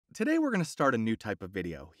Today we're going to start a new type of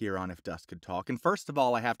video here on If Dust Could Talk. And first of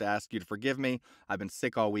all, I have to ask you to forgive me. I've been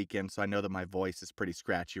sick all weekend, so I know that my voice is pretty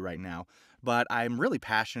scratchy right now. But I'm really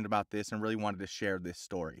passionate about this and really wanted to share this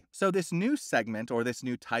story. So this new segment, or this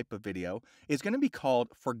new type of video, is going to be called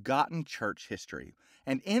Forgotten Church History.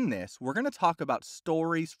 And in this, we're going to talk about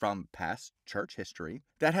stories from past church history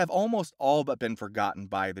that have almost all but been forgotten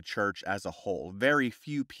by the church as a whole. Very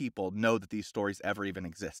few people know that these stories ever even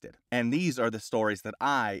existed. And these are the stories that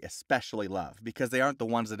I especially love because they aren't the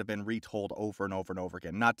ones that have been retold over and over and over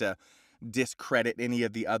again. Not to discredit any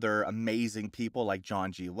of the other amazing people like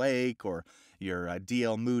John G. Lake or your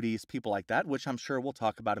D.L. Moody's, people like that, which I'm sure we'll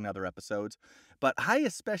talk about in other episodes. But I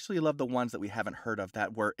especially love the ones that we haven't heard of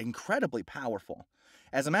that were incredibly powerful.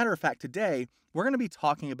 As a matter of fact, today, we're going to be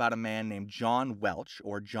talking about a man named John Welch,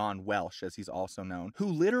 or John Welsh as he's also known, who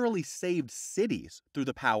literally saved cities through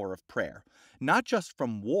the power of prayer. Not just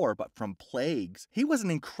from war, but from plagues. He was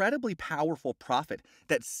an incredibly powerful prophet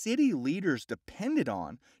that city leaders depended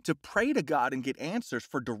on to pray to God and get answers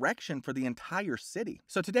for direction for the entire city.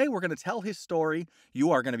 So today we're going to tell his story.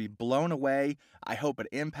 You are going to be blown away. I hope it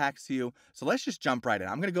impacts you. So let's just jump right in.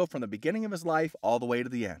 I'm going to go from the beginning of his life all the way to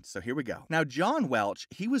the end. So here we go. Now, John Welch,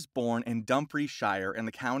 he was born in Dumfriesshire in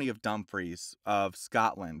the county of Dumfries of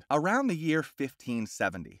Scotland around the year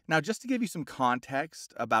 1570. Now, just to give you some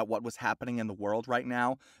context about what was happening in the world right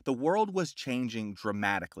now, the world was changing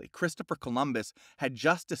dramatically. Christopher Columbus had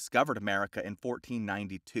just discovered America in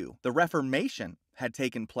 1492. The Reformation had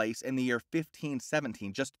taken place in the year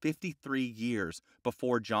 1517, just 53 years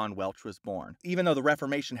before John Welch was born. Even though the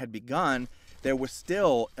Reformation had begun, there was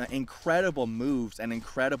still incredible moves and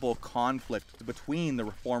incredible conflict between the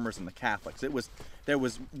Reformers and the Catholics. There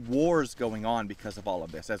was wars going on because of all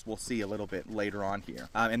of this, as we'll see a little bit later on here.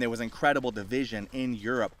 And there was incredible division in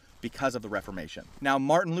Europe because of the Reformation. Now,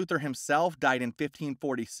 Martin Luther himself died in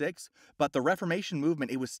 1546, but the Reformation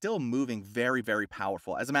movement, it was still moving very, very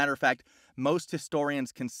powerful. As a matter of fact, most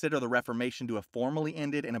historians consider the Reformation to have formally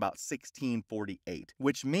ended in about 1648,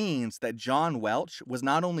 which means that John Welch was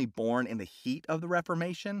not only born in the heat of the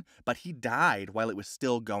Reformation, but he died while it was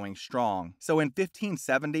still going strong. So in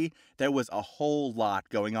 1570, there was a whole lot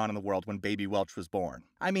going on in the world when baby Welch was born.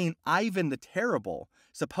 I mean, Ivan the Terrible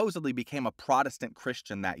supposedly became a Protestant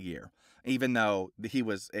Christian that year. Even though he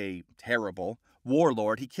was a terrible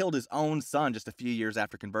warlord, he killed his own son just a few years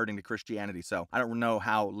after converting to Christianity. So I don't know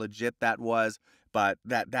how legit that was, but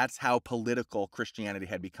that's how political Christianity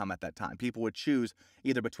had become at that time. People would choose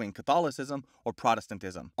either between Catholicism or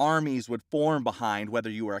Protestantism. Armies would form behind whether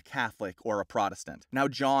you were a Catholic or a Protestant. Now,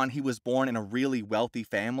 John, he was born in a really wealthy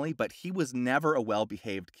family, but he was never a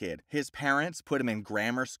well-behaved kid. His parents put him in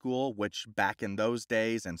grammar school, which back in those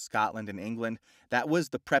days in Scotland and England, that was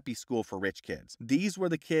the preppy school for rich kids. These were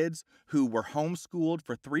the kids who were homeschooled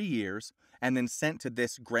for 3 years and then sent to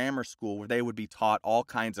this grammar school where they would be taught all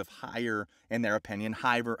kinds of higher, in their opinion,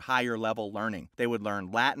 higher level learning. They would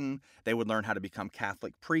learn Latin, they would learn how to become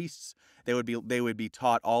Catholic priests, they would be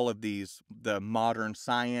taught all of the modern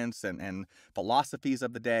science and philosophies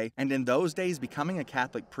of the day. And in those days, becoming a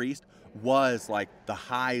Catholic priest was like the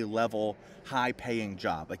high level, high paying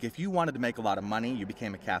job. Like if you wanted to make a lot of money, you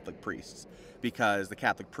became a Catholic priest, because the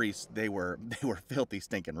Catholic priests, they were filthy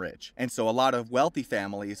stinking rich. And so a lot of wealthy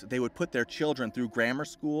families, they would put their children through grammar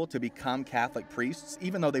school to become Catholic priests,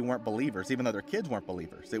 even though they weren't believers, even though their kids weren't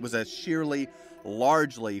believers. It was a sheerly,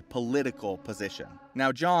 largely political position.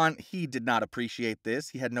 Now, John, he did not appreciate this.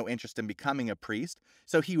 He had no interest in becoming a priest,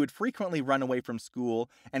 so he would frequently run away from school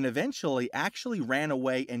and eventually actually ran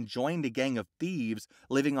away and joined a gang of thieves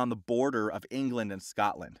living on the border of England and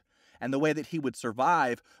Scotland. And the way that he would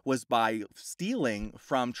survive was by stealing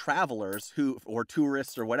from travelers or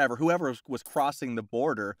tourists or whoever was crossing the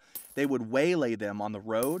border. They would waylay them on the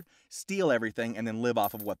road, steal everything, and then live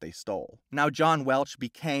off of what they stole. Now, John Welch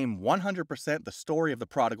became 100% the story of the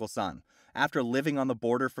prodigal son. After living on the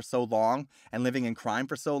border for so long and living in crime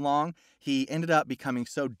for so long, he ended up becoming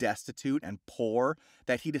so destitute and poor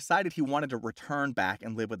that he decided he wanted to return back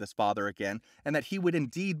and live with his father again, and that he would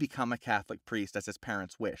indeed become a Catholic priest as his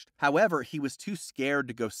parents wished. However, he was too scared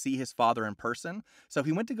to go see his father in person, so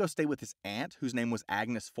he went to go stay with his aunt, whose name was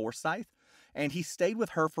Agnes Forsyth, and he stayed with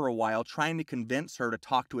her for a while, trying to convince her to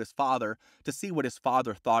talk to his father to see what his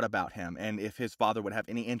father thought about him and if his father would have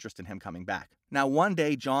any interest in him coming back. Now, one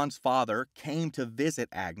day, John's father came to visit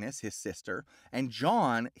Agnes, his sister, and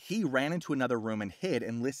John, he ran into another room and hid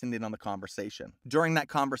and listened in on the conversation. During that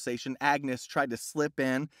conversation, Agnes tried to slip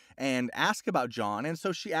in and ask about John, and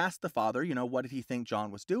so she asked the father, what did he think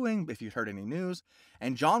John was doing, if you'd heard any news,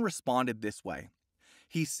 and John responded this way.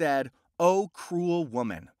 He said, "Oh, cruel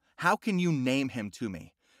woman, how can you name him to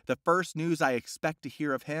me? The first news I expect to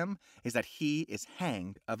hear of him is that he is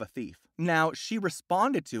hanged of a thief. Now, she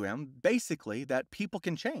responded to him basically that people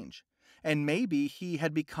can change. And maybe he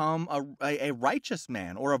had become a righteous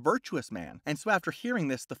man or a virtuous man. And so after hearing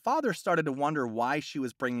this, the father started to wonder why she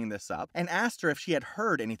was bringing this up and asked her if she had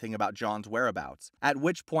heard anything about John's whereabouts. At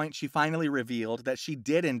which point she finally revealed that she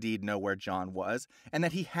did indeed know where John was and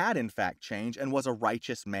that he had in fact changed and was a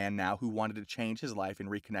righteous man now who wanted to change his life and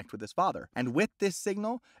reconnect with his father. And with this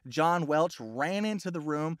signal, John Welch ran into the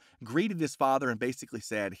room, greeted his father, and basically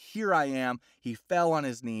said, "Here I am." He fell on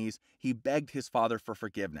his knees. He begged his father for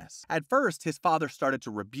forgiveness. At first, his father started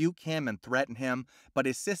to rebuke him and threaten him, but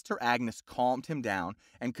his sister Agnes calmed him down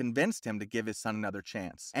and convinced him to give his son another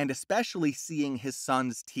chance. And especially seeing his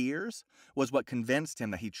son's tears was what convinced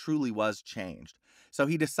him that he truly was changed. So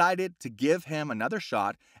he decided to give him another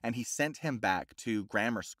shot, and he sent him back to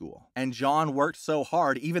grammar school. And John worked so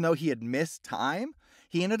hard, even though he had missed time,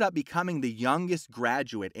 he ended up becoming the youngest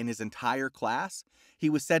graduate in his entire class. He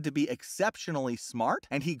was said to be exceptionally smart,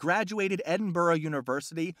 and he graduated Edinburgh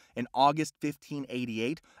University in August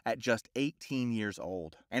 1588 at just 18 years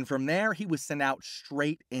old. And from there, he was sent out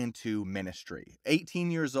straight into ministry. 18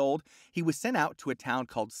 years old, he was sent out to a town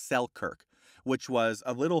called Selkirk, which was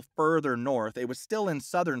a little further north. It was still in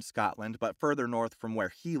southern Scotland, but further north from where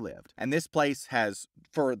he lived. And this place has,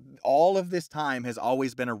 for all of this time, has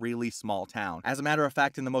always been a really small town. As a matter of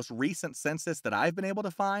fact, in the most recent census that I've been able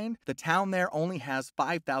to find, the town there only has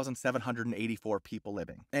 5,784 people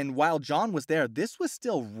living. And while John was there, this was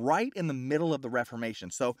still right in the middle of the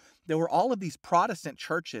Reformation. So there were all of these Protestant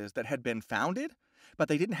churches that had been founded, but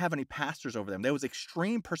they didn't have any pastors over them. There was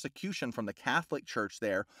extreme persecution from the Catholic Church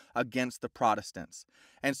there against the Protestants.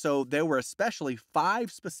 And so there were especially 5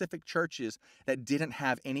 specific churches that didn't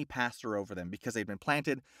have any pastor over them because they'd been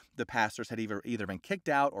planted. The pastors had either been kicked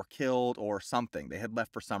out or killed or something. They had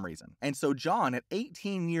left for some reason. And so John, at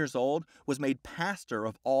 18 years old, was made pastor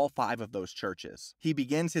of all 5 of those churches. He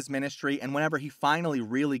begins his ministry, and whenever he finally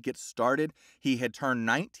really gets started, he had turned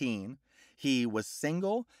 19. He was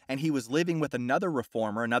single, and he was living with another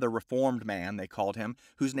reformer, another reformed man, they called him,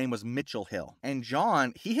 whose name was Mitchell Hill. And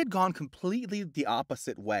John, he had gone completely the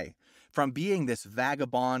opposite way. From being this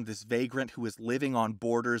vagabond, this vagrant who was living on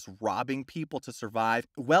borders, robbing people to survive,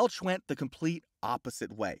 Welch went the complete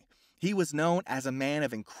opposite way. He was known as a man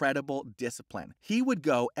of incredible discipline. He would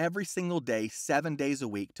go every single day, 7 days a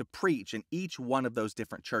week, to preach in each one of those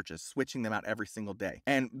different churches, switching them out every single day.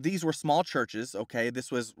 And these were small churches, okay?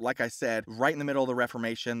 This was, like I said, right in the middle of the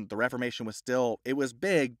Reformation. The Reformation was still, it was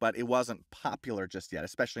big, but it wasn't popular just yet,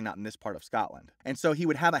 especially not in this part of Scotland. And so he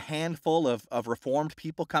would have a handful of reformed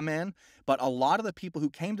people come in, but a lot of the people who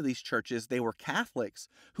came to these churches, they were Catholics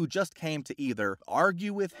who just came to either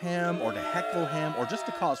argue with him or to heckle him or just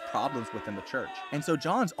to cause problems within the church. And so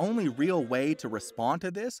John's only real way to respond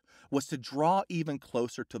to this was to draw even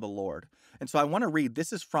closer to the Lord. And so I want to read,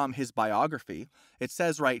 this is from his biography. It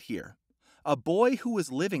says right here, "A boy who was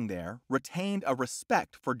living there retained a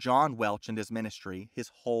respect for John Welch and his ministry his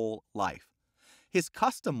whole life. His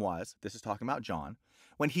custom was," this is talking about John,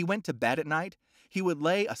 "when he went to bed at night, he would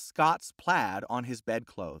lay a Scots plaid on his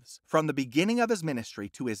bedclothes. From the beginning of his ministry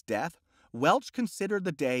to his death, Welch considered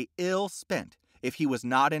the day ill spent if he was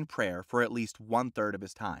not in prayer for at least 1/3 of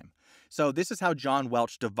his time." So this is how John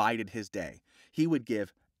Welch divided his day. He would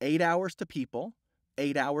give 8 hours to people,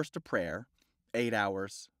 8 hours to prayer, 8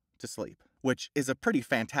 hours to sleep, which is a pretty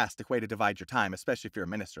fantastic way to divide your time, especially if you're a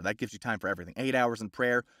minister. That gives you time for everything. 8 hours in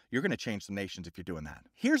prayer, you're going to change some nations if you're doing that.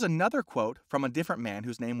 Here's another quote from a different man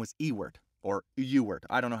whose name was Ewart, or Ewart.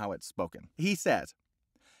 I don't know how it's spoken. He says,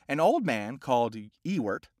 "An old man called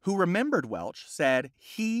Ewart, who remembered Welch, said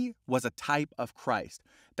he was a type of Christ."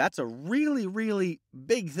 That's a really, really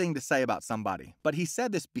big thing to say about somebody. But he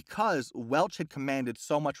said this because Welch had commanded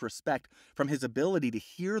so much respect from his ability to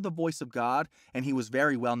hear the voice of God, and he was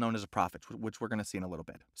very well known as a prophet, which we're going to see in a little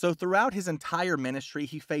bit. So throughout his entire ministry,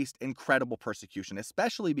 he faced incredible persecution,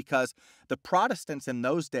 especially because the Protestants in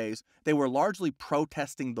those days, they were largely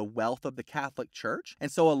protesting the wealth of the Catholic Church.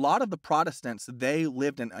 And so a lot of the Protestants, they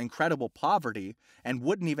lived in incredible poverty and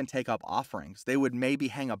wouldn't even take up offerings. They would maybe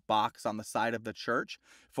hang a box on the side of the church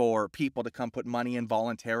for people to come put money in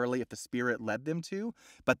voluntarily if the Spirit led them to,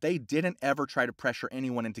 but they didn't ever try to pressure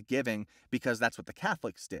anyone into giving because that's what the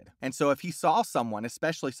Catholics did. And so if he saw someone,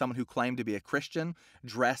 especially someone who claimed to be a Christian,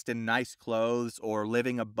 dressed in nice clothes or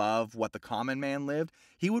living above what the common man lived,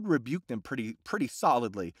 he would rebuke them pretty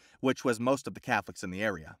solidly, which was most of the Catholics in the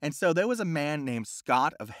area. And so there was a man named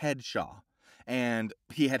Scott of Headshaw. and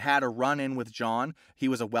he had had a run-in with John. He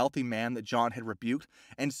was a wealthy man that John had rebuked.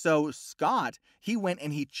 And so Scott, he went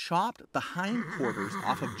and he chopped the hindquarters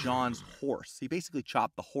off of John's horse. He basically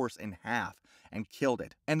chopped the horse in half and killed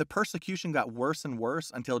it. And the persecution got worse and worse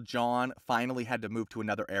until John finally had to move to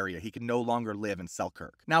another area. He could no longer live in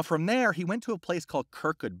Selkirk. Now from there, he went to a place called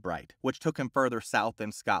Kirkcudbright, which took him further south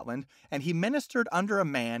in Scotland, and he ministered under a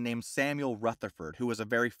man named Samuel Rutherford, who was a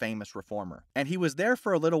very famous reformer. And he was there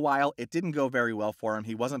for a little while. It didn't go very well for him.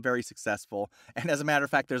 He wasn't very successful. And as a matter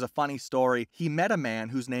of fact, there's a funny story. He met a man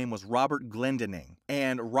whose name was Robert Glendinning.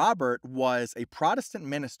 And Robert was a Protestant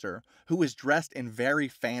minister who was dressed in very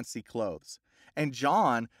fancy clothes. And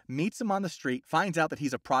John meets him on the street, finds out that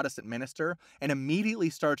he's a Protestant minister, and immediately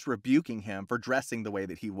starts rebuking him for dressing the way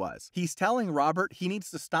that he was. He's telling Robert he needs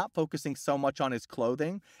to stop focusing so much on his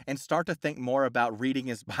clothing and start to think more about reading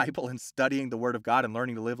his Bible and studying the Word of God and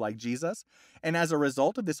learning to live like Jesus. And as a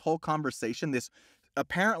result of this whole conversation, this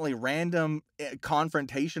apparently random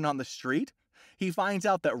confrontation on the street, he finds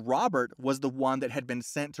out that Robert was the one that had been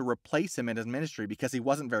sent to replace him in his ministry because he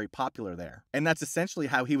wasn't very popular there. And that's essentially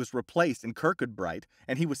how he was replaced in Kirkcudbright,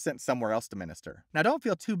 and he was sent somewhere else to minister. Now don't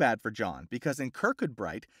feel too bad for John, because in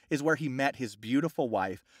Kirkcudbright is where he met his beautiful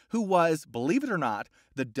wife, who was, believe it or not,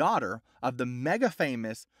 the daughter of the mega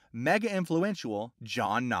famous, mega influential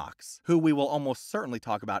John Knox, who we will almost certainly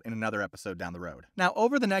talk about in another episode down the road. Now,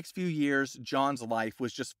 over the next few years, John's life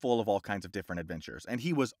was just full of all kinds of different adventures, and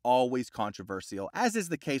he was always controversial, as is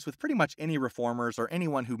the case with pretty much any reformers or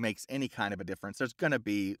anyone who makes any kind of a difference. There's going to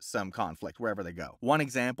be some conflict wherever they go. One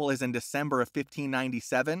example is in December of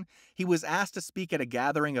 1597, he was asked to speak at a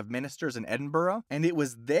gathering of ministers in Edinburgh, and it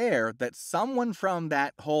was there that someone from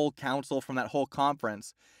that whole council, from that whole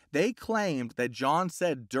conference, they claimed that John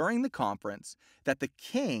said during the conference that the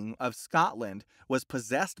king of Scotland was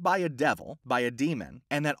possessed by a devil, by a demon,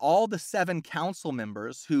 and that all the 7 council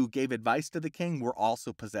members who gave advice to the king were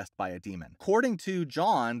also possessed by a demon. According to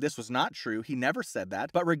John, this was not true. He never said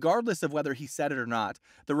that. But regardless of whether he said it or not,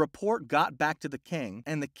 the report got back to the king,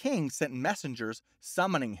 and the king sent messengers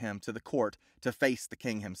summoning him to the court to face the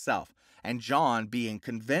king himself. And John, being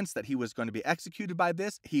convinced that he was going to be executed by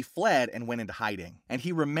this, he fled and went into hiding. And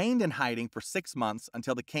he remained in hiding for 6 months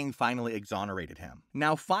until the king finally exonerated him.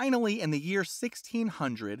 Now, finally, in the year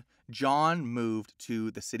 1600, John moved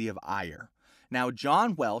to the city of Ayr. Now,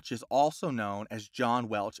 John Welch is also known as John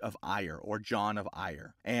Welch of Ayr, or John of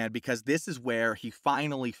Ayr. And because this is where he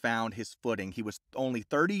finally found his footing. He was only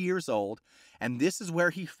 30 years old, and this is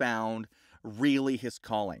where he found really his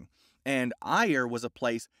calling. And Ayr was a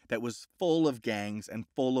place that was full of gangs and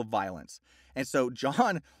full of violence. And so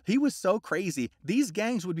John, he was so crazy. These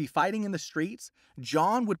gangs would be fighting in the streets.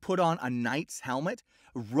 John would put on a knight's helmet,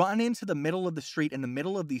 run into the middle of the street in the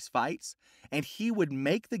middle of these fights, and he would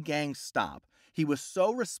make the gangs stop. He was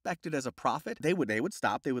so respected as a prophet, they would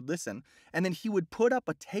stop, they would listen, and then he would put up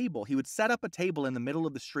a table. He would set up a table in the middle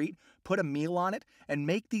of the street, put a meal on it, and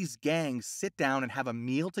make these gangs sit down and have a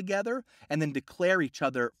meal together, and then declare each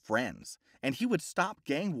other friends. And he would stop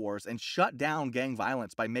gang wars and shut down gang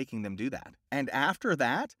violence by making them do that. And after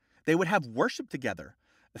that, they would have worship together.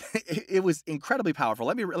 It was incredibly powerful.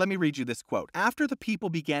 Let me read you this quote. After the people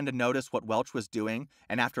began to notice what Welch was doing,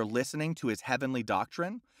 and after listening to his heavenly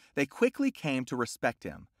doctrine, they quickly came to respect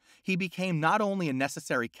him. He became not only a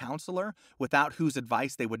necessary counselor, without whose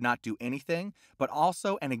advice they would not do anything, but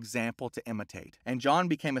also an example to imitate. And John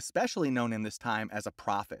became especially known in this time as a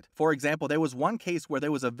prophet. For example, there was one case where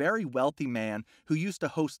there was a very wealthy man who used to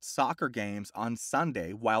host soccer games on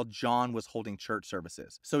Sunday while John was holding church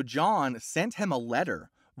services. So John sent him a letter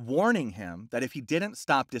warning him that if he didn't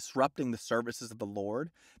stop disrupting the services of the Lord,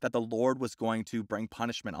 that the Lord was going to bring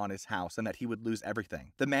punishment on his house and that he would lose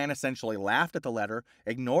everything. The man essentially laughed at the letter,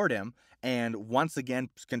 ignored him, and once again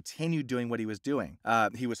continued doing what he was doing.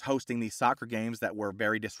 He was hosting these soccer games that were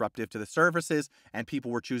very disruptive to the services, and people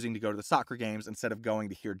were choosing to go to the soccer games instead of going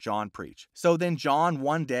to hear John preach. So then John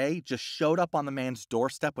one day just showed up on the man's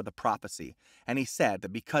doorstep with a prophecy, and he said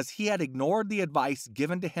that because he had ignored the advice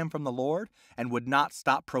given to him from the Lord and would not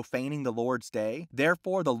stop profaning the Lord's day,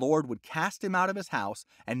 therefore the Lord would cast him out of his house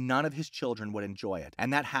and none of his children would enjoy it.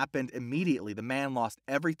 And that happened immediately. The man lost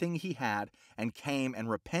everything he had and came and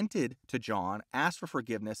repented to John, asked for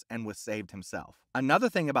forgiveness, and was saved himself. Another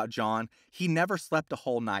thing about John, he never slept a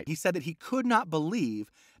whole night. He said that he could not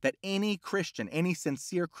believe that any Christian, any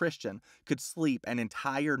sincere Christian, could sleep an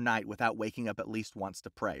entire night without waking up at least once to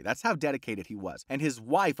pray. That's how dedicated he was. And his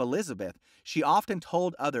wife, Elizabeth, she often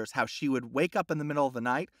told others how she would wake up in the middle of the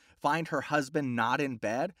night, find her husband not in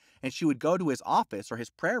bed, and she would go to his office or his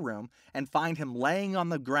prayer room and find him laying on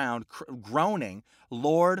the ground, groaning,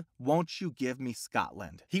 "Lord, won't you give me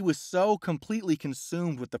Scotland?" He was so completely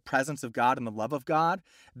consumed with the presence of God and the love of God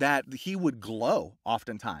that he would glow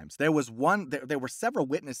oftentimes. There were several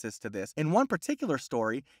witnesses to this. In one particular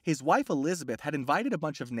story, his wife Elizabeth had invited a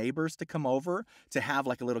bunch of neighbors to come over to have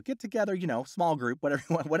like a little get together, small group,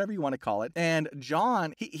 whatever you want to call it. And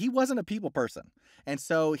John, he wasn't a people person. And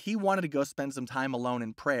so he wanted to go spend some time alone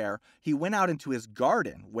in prayer. He went out into his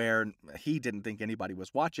garden where he didn't think anybody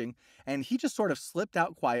was watching, and he just sort of slipped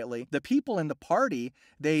out quietly. The people in the party,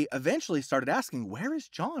 they eventually started asking, "Where is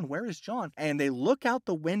John? Where is John?" And they look out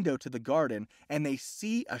the window to the garden and they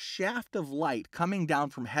see a shaft of light coming down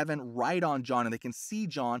from heaven right on John, and they can see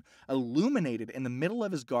John illuminated in the middle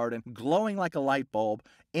of his garden, glowing like a light bulb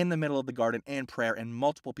in the middle of the garden in prayer. And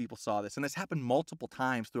multiple people saw this. And this happened multiple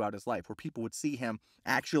times throughout his life where people would see him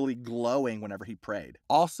actually glowing whenever he prayed.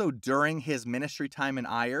 Also, during his ministry time in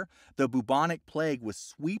Ayr, the bubonic plague was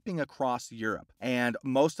sweeping across Europe, and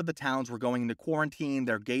most of the towns were going into quarantine.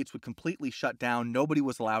 Their gates would completely shut down. Nobody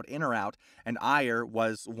was allowed in or out, and Ayr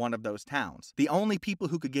was one of those towns. The only people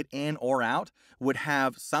who could get in or out would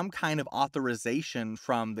have some kind of authorization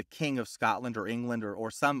from the King of Scotland or England or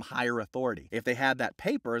some higher authority. If they had that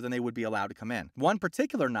paper, then they would be allowed to come in. One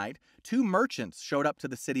particular night, 2 merchants showed up to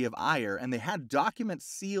the city of Ayr, and they had documents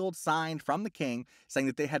sealed, signed from the king, saying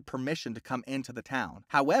that they had permission to come into the town.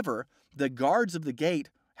 However, the guards of the gate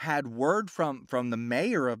had word from the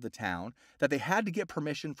mayor of the town that they had to get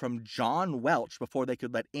permission from John Welch before they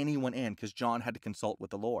could let anyone in, because John had to consult with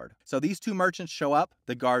the Lord. So these 2 merchants show up.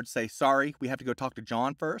 The guards say, "Sorry, we have to go talk to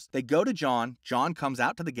John first." They go to John. John comes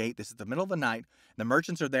out to the gate. This is the middle of the night. The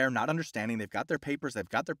merchants are there, not understanding. They've got their papers. They've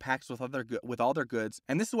got their packs with all their goods.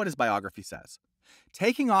 And this is what his biography says.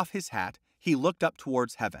 Taking off his hat, he looked up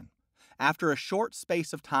towards heaven. After a short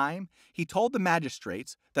space of time, he told the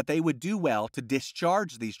magistrates that they would do well to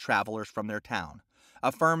discharge these travelers from their town,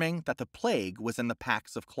 affirming that the plague was in the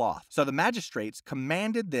packs of cloth. So the magistrates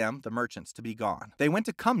commanded them, the merchants, to be gone. They went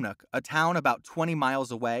to Cumnock, a town about 20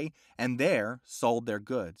 miles away, and there sold their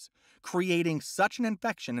goods, creating such an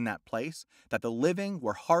infection in that place that the living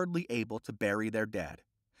were hardly able to bury their dead.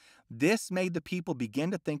 This made the people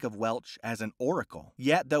begin to think of Welch as an oracle.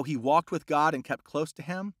 Yet, though he walked with God and kept close to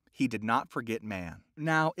him, he did not forget man.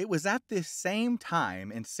 Now, it was at this same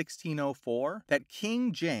time in 1604 that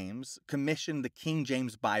King James commissioned the King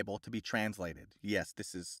James Bible to be translated. Yes,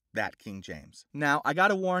 this is that King James. Now, I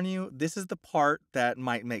gotta warn you, this is the part that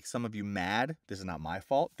might make some of you mad. This is not my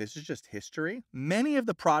fault. This is just history. Many of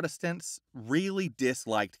the Protestants really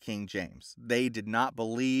disliked King James. They did not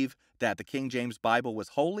believe that the King James Bible was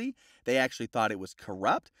holy. They actually thought it was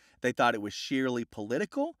corrupt. They thought it was sheerly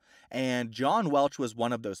political. And John Welch was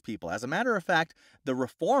one of those people. As a matter of fact, the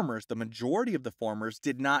Reformers, the majority of the Reformers,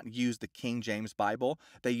 did not use the King James Bible.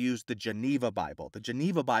 They used the Geneva Bible. The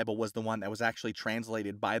Geneva Bible was the one that was actually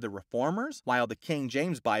translated by the Reformers, while the King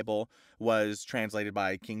James Bible was translated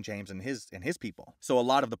by King James and his people. So a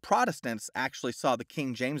lot of the Protestants actually saw the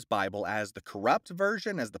King James Bible as the corrupt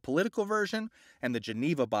version, as the political version, and the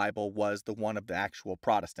Geneva Bible was the one of the actual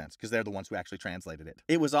Protestants, because they're the ones who actually translated it.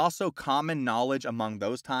 It was also common knowledge among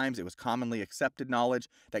those times. It was commonly accepted knowledge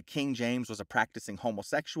that King James was a practicing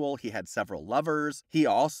homosexual. He had several lovers. He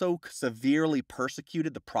also severely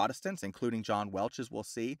persecuted the Protestants, including John Welch, as we'll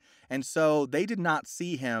see. And so they did not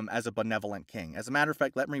see him as a benevolent king. As a matter of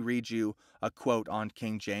fact, let me read you a quote on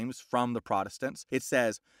King James from the Protestants. It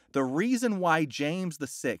says, "The reason why James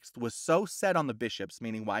VI was so set on the bishops,"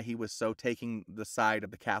 meaning why he was so taking the side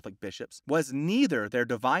of the Catholic bishops, "was neither their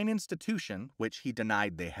divine institution, which he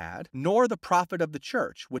denied they had, nor the profit of the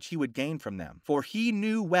church, which he would gain from them. For he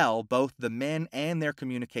knew well both the men and their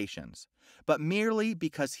communications, but merely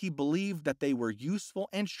because he believed that they were useful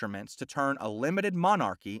instruments to turn a limited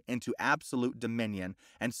monarchy into absolute dominion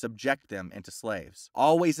and subject them into slaves.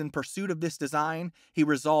 Always in pursuit of this design, he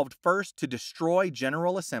resolved first to destroy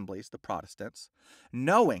general assemblies, the Protestants,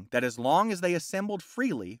 knowing that as long as they assembled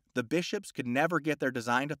freely, the bishops could never get their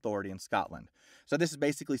designed authority in Scotland. So this is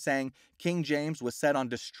basically saying King James was set on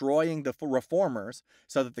destroying the reformers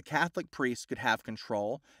so that the Catholic priests could have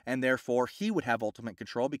control, and therefore he would have ultimate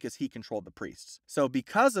control because he controlled the priests. So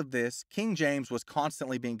because of this, King James was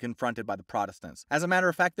constantly being confronted by the Protestants. As a matter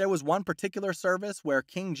of fact, there was one particular service where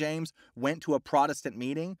King James went to a Protestant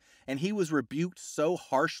meeting, and he was rebuked so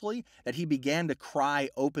harshly that he began to cry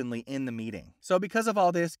openly in the meeting. So because of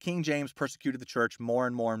all this, King James persecuted the church more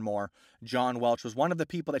and more and more. John Welch was one of the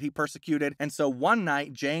people that he persecuted, and so one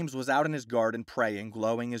night James was out in his garden praying,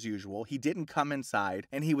 glowing as usual. He didn't come inside,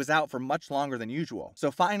 and he was out for much longer than usual.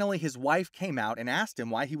 So finally his wife came out and asked him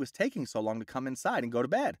why he was taking so long to come inside and go to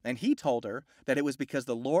bed. And he told her that it was because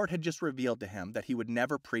the Lord had just revealed to him that he would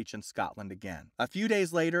never preach in Scotland again. A few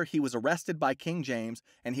days later, he was arrested by King James,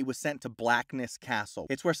 and he was sent to Blackness Castle.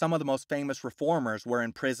 It's where some of the most famous reformers were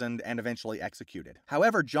imprisoned and eventually executed.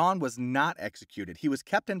 However, John was not executed. He was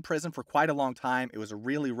kept in prison for quite a long time. It was a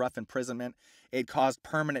really rough imprisonment. It caused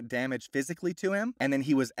permanent damage physically to him, and then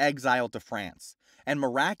he was exiled to France. And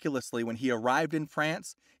miraculously, when he arrived in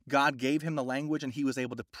France, God gave him the language and he was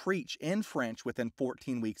able to preach in French within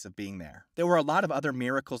 14 weeks of being there. There were a lot of other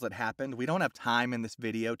miracles that happened. We don't have time in this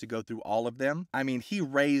video to go through all of them. I mean, he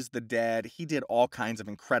raised the dead. He did all kinds of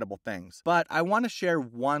incredible things. But I want to share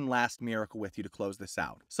one last miracle with you to close this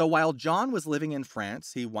out. So while John was living in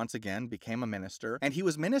France, he once again became a minister, and he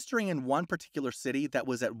was ministering in one particular city that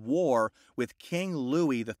was at war with King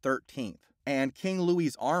Louis XIII. And King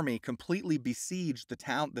Louis's army completely besieged the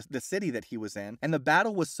town, the city that he was in. And the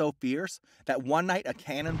battle was so fierce that one night a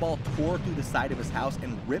cannonball tore through the side of his house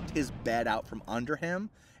and ripped his bed out from under him.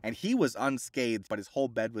 And he was unscathed, but his whole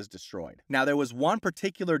bed was destroyed. Now, there was one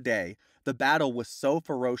particular day, the battle was so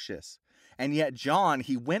ferocious. And yet John,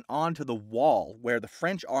 he went onto the wall where the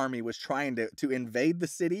French army was trying to invade the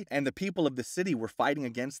city, and the people of the city were fighting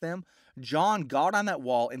against them. John got on that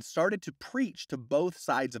wall and started to preach to both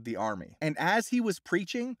sides of the army. And as he was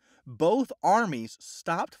preaching, both armies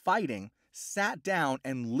stopped fighting, sat down,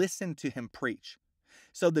 and listened to him preach.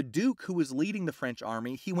 So the Duke, who was leading the French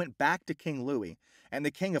army, he went back to King Louis. And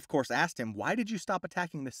the king, of course, asked him, "Why did you stop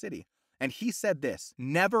attacking the city?" And he said this,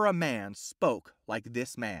 "Never a man spoke like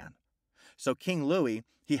this man." So King Louis,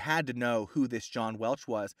 he had to know who this John Welch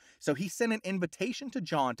was. So he sent an invitation to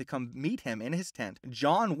John to come meet him in his tent.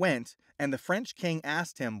 John went, and the French king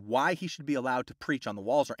asked him why he should be allowed to preach on the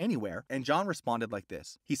walls or anywhere. And John responded like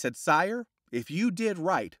this. He said, "Sire, if you did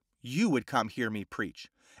right, you would come hear me preach,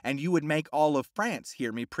 and you would make all of France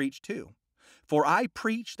hear me preach too. For I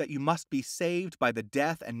preach that you must be saved by the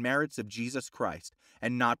death and merits of Jesus Christ,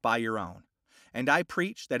 and not by your own. And I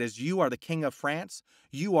preach that as you are the king of France,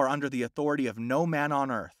 you are under the authority of no man on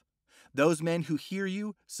earth. Those men who hear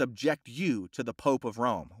you subject you to the Pope of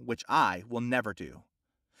Rome, which I will never do."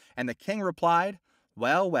 And the king replied,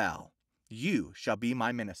 "Well, well, you shall be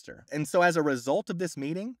my minister." And so as a result of this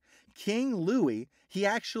meeting, King Louis, he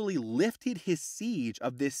actually lifted his siege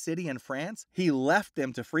of this city in France. He left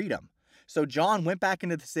them to freedom. So John went back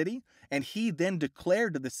into the city, and he then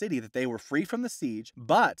declared to the city that they were free from the siege,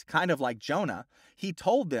 but kind of like Jonah, he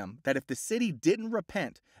told them that if the city didn't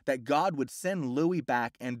repent, that God would send Louis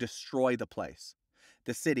back and destroy the place.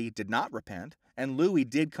 The city did not repent, and Louis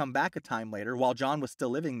did come back a time later while John was still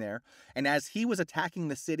living there. And as he was attacking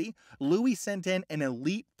the city, Louis sent in an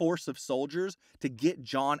elite force of soldiers to get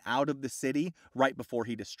John out of the city right before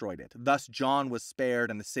he destroyed it. Thus, John was spared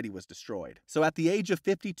and the city was destroyed. So at the age of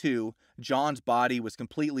 52, John's body was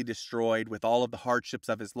completely destroyed with all of the hardships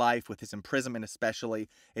of his life, with his imprisonment especially.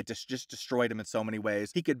 It just destroyed him in so many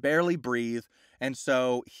ways. He could barely breathe, and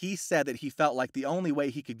so he said that he felt like the only way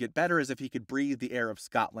he could get better is if he could breathe the air of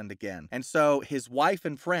Scotland again. And so his wife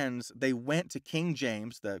and friends, they went to King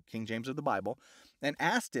James, the King James of the Bible, and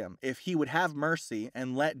asked him if he would have mercy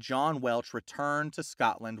and let John Welch return to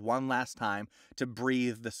Scotland one last time to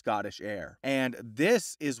breathe the Scottish air. And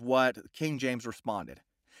this is what King James responded.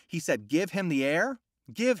 He said, "Give him the air,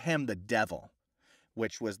 give him the devil,"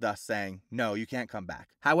 which was thus saying, no, you can't come back.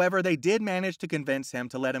 However, they did manage to convince him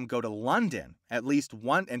to let him go to London at least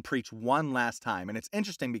one and preach one last time. And it's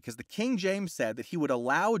interesting because the King James said that he would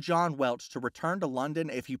allow John Welch to return to London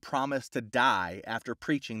if he promised to die after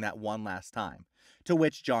preaching that one last time. To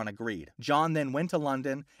which John agreed. John then went to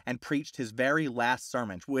London and preached his very last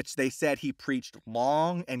sermon, which they said he preached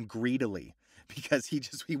long and greedily, because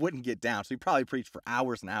he wouldn't get down. So he probably preached for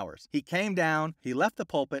hours and hours. He came down, he left the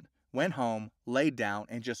pulpit, went home, laid down,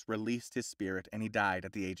 and just released his spirit, and he died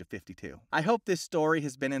at the age of 52. I hope this story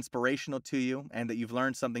has been inspirational to you and that you've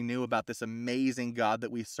learned something new about this amazing God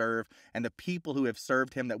that we serve and the people who have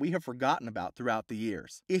served him that we have forgotten about throughout the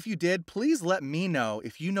years. If you did, please let me know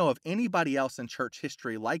if you know of anybody else in church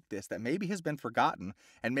history like this that maybe has been forgotten,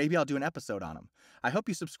 and maybe I'll do an episode on them. I hope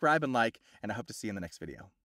you subscribe and like, and I hope to see you in the next video.